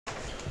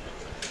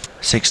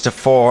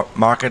6-4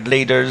 market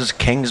leaders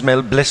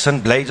Kingsmill Bliss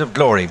and Blades of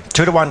Glory.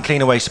 2-1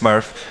 Cleanaway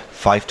Smurf.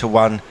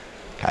 5-1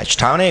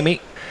 Cashtown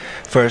Amy.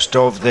 First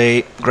of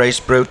the Grace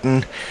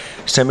Bruton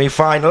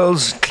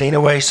semi-finals.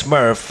 Cleanaway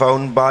Smurf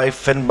owned by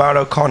Finbar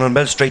O'Connell,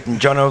 Mill Street and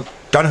John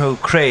O'Donoghue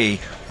Cree.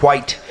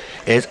 White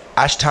is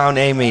Ashtown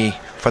Amy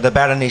for the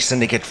Barony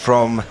Syndicate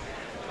from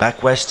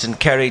back west in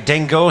Kerry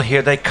Dingle.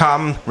 Here they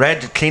come.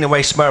 Red,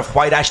 Cleanaway Smurf.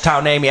 White,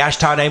 Ashtown Amy.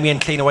 Ashtown Amy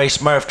and Cleanaway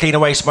Smurf.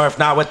 Cleanaway Smurf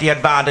now with the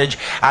advantage.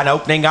 And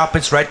opening up,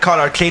 it's red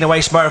colour.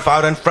 Cleanaway Smurf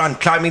out in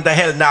front. Climbing the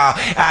hill now.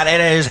 And it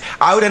is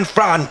out in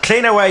front.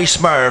 Cleanaway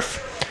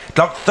Smurf.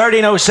 Clocked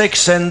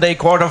 13.06 in the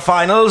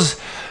quarterfinals.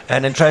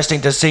 And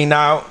interesting to see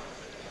now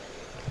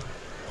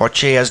what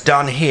she has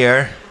done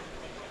here.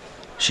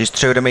 She's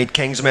through to meet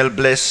Kingsmill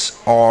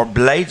Bliss or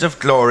Blades of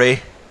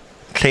Glory.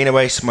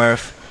 Cleanaway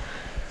Smurf.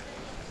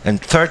 And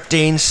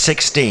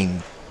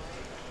 13.16.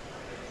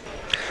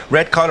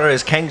 Red colour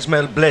is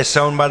Kingsmill Bliss,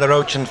 owned by the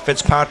Roach and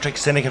Fitzpatrick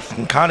Syndicate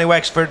from County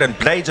Wexford, and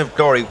Blades of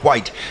Glory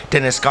White,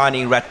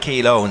 Dinnisginy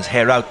Rathkeil owns.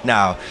 Here out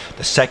now,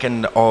 the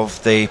second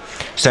of the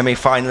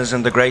semi-finals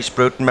in the Grace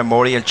Bruton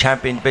Memorial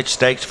Champion Bitch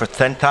Stakes for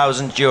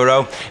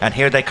 €10,000. And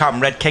here they come,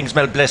 Red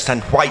Kingsmill Bliss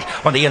and White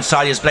on the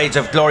inside is Blades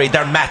of Glory.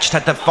 They're matched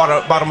at the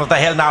bottom of the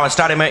hill now and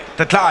starting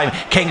to climb.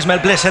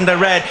 Kingsmill Bliss in the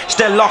red,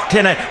 still locked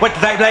in it with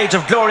the Blades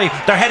of Glory.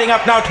 They're heading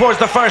up now towards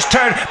the first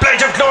turn.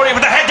 Blades of Glory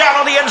with the head down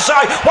on the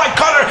inside. White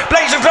colour,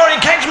 Blades of Glory,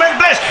 Kingsmill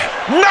Bliss,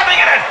 nothing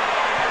in it.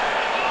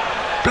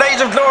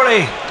 Blades of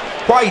Glory,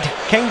 White,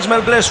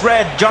 Kingsmill Bliss,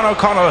 red. John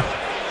O'Connell,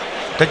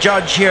 the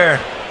judge here.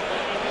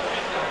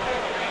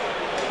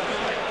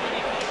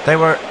 They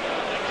were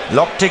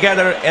locked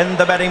together in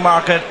the betting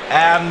market,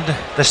 and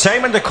the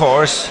same in the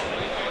course.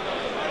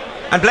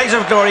 And Blades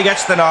of Glory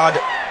gets the nod.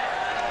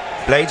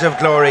 Blades of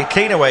Glory,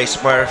 Cleanaway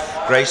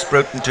Smurf, Grace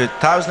Bruton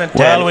 2010.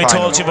 Well, we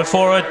final. told you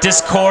before what this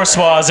course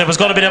was. It was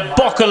going to be the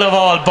buckle of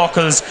all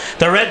buckles.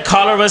 The red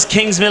collar was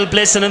Kingsmill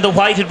Bliss, and in the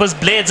white it was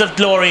Blades of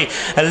Glory.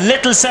 A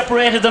little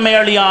separated them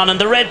early on, and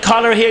the red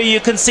collar here you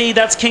can see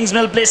that's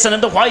Kingsmill Bliss, and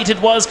in the white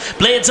it was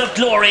Blades of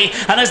Glory.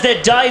 And as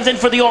they dived in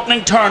for the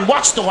opening turn,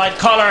 watch the white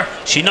collar.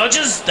 She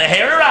nudges the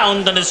hair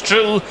around and is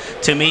true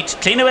to meet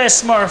Cleanaway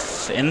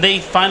Smurf in the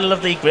final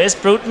of the Grace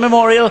Bruton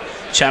Memorial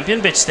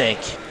Champion Bitch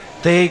Stake.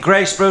 The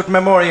Grace Bruton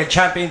Memorial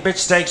Champion Bitch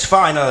Stakes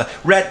final.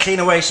 Red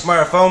Cleanaway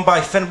Smurf, owned by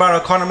Finbar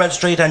O'Connell, Mill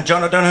Street and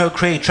John O'Donoghue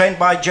Cree, trained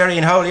by Jerry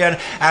and Holian,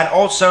 and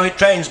also he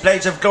trains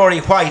Blades of Glory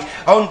White,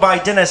 owned by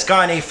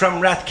Dinnisginy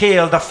from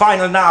Rathkeil. The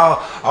final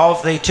now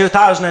of the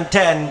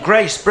 2010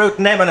 Grace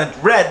Bruton Eminent.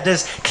 Red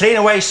is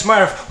Cleanaway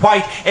Smurf,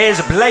 white is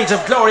Blades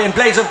of Glory, and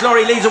Blades of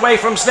Glory leads away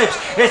from slips.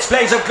 It's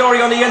Blades of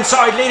Glory on the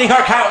inside, leading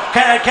her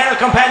kennel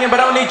companion, but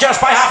only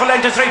just by half a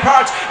length to 3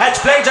 parts.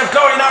 It's Blades of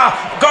Glory now,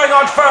 going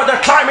on further,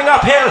 climbing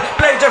uphill.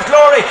 Blades of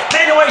Glory,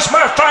 Cleanaway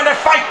Smurf trying to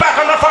fight back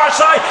on the far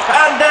side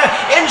and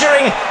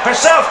injuring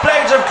herself.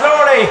 Blades of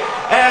Glory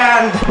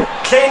and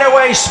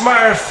Cleanaway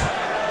Smurf,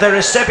 the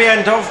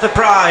recipient of the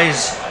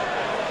prize,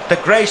 the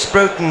Grace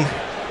Bruton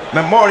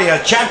Memorial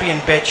Champion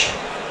Bitch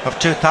of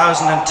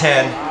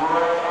 2010.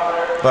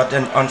 But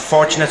in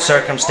unfortunate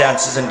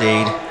circumstances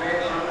indeed.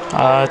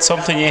 It's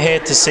something you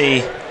hate to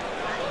see.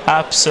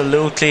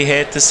 Absolutely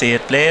hate to see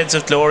it. Blades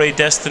of Glory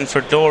destined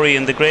for glory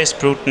in the Grace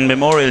Bruton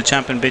Memorial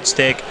Champion Bitch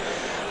Stake,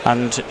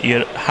 and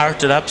your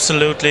heart will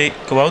absolutely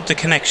go out to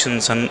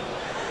connections. And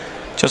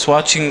just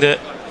watching the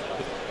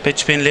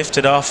bitch being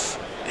lifted off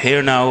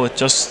here now, it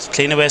just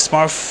Cleanaway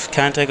Smurf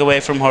can't take away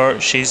from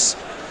her. She's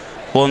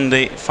won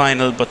the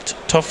final, but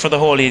tough for the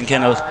Holian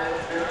Kennel.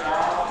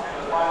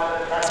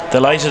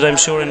 Delighted, I'm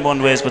sure, in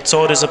one ways, but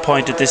so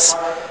disappointed. This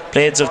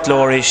Blades of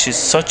Glory, she's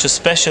such a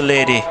special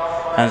lady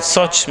and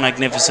such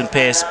magnificent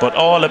pace, but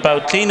all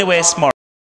about Cleanaway Smurf.